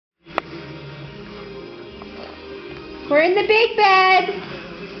We're in the big bed.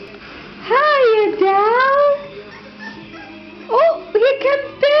 Hiya, doll. Oh, here comes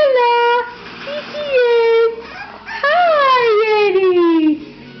Bella. Here she is. Hi, Eddie.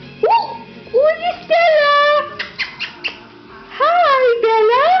 Oh, who's this Bella? Hi,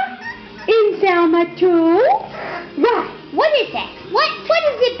 Bella. And Selma too. What is that? What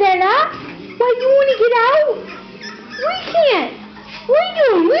is it, Bella? Why, you want to get out? We can't. What are you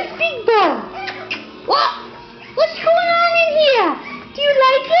doing? Where's Big Bo? What's going on in here? Do you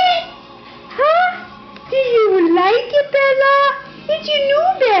like it? Huh? Do you like it, Bella? It's your new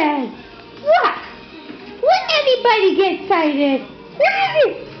bed. What? What everybody get excited? What is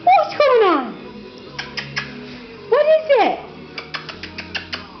it? What's going on? What is it?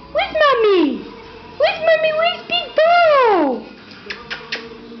 Where's Mommy? Where's Mommy? Where's Big Bo?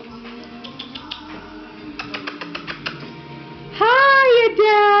 Hi,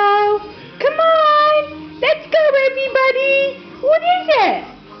 Adele. Come on. Let's go, everybody. What is it?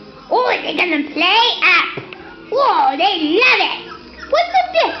 Oh, they're gonna play up. Whoa, they love it. What's up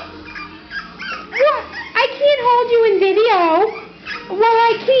this? What? I can't hold you in video. Well,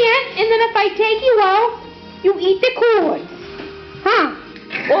 I can't. And then if I take you out, you eat the cords. Huh?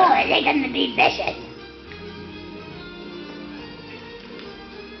 Oh, they're gonna be vicious.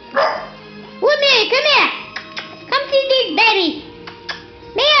 Well, Mia, come here. Come see these babies.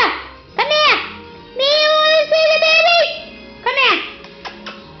 Mia, come here. Mia, you want to see the babies? Come here.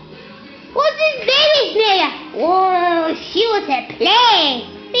 What's this babies, Mia? Whoa, she was at play.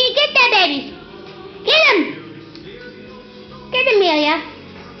 Mia, get that baby. Get him. Get him, Amelia.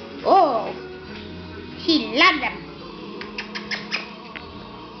 Oh, she loves them.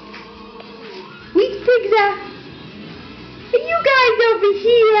 Where's Pizza? And you guys over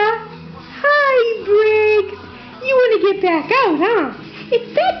here. Hi, Briggs. You want to get back out, huh? It's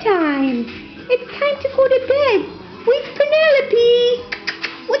bedtime. It's time to go to bed. Where's Penelope?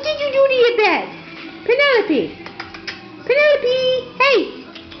 What did you do to your bed? Penelope. Penelope. Hey.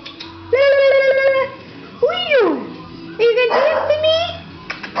 La, la, la, la, la. What are you doing? Are you going to dance to me?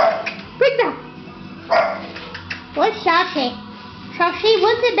 Briggs up. What's Shashi? Shashi,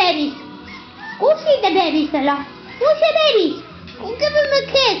 what's the babies? Go see the babies, fella. Who's your babies? Go give them a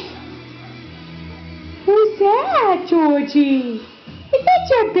kiss. Who's that, Georgie? Is that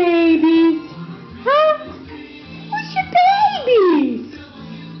your babies? Huh? Who's your babies?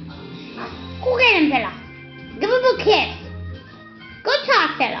 Go get him, fella. Give him a kiss. Go talk,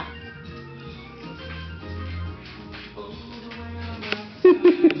 fella.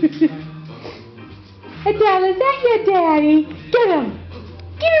 Adele, is that your daddy? Get him.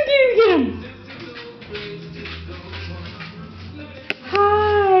 Get him, get him, get him.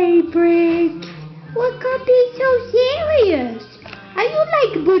 Hi, Briggs. What could be so serious? Are you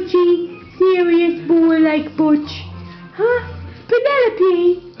like Butchie? Serious boy like Butch? Huh?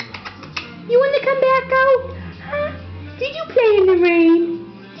 Penelope? You want to come back out? Huh? Did you play in the rain?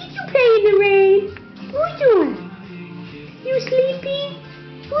 Did you play in the rain? What you doing? You sleepy?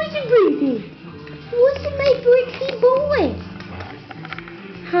 Who's you breathing? What's my Briggsy boy?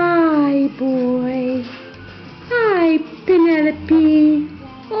 Hi, boy. Hi, Penelope.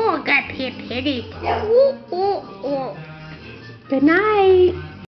 Oh, got pity. Oh. Good night.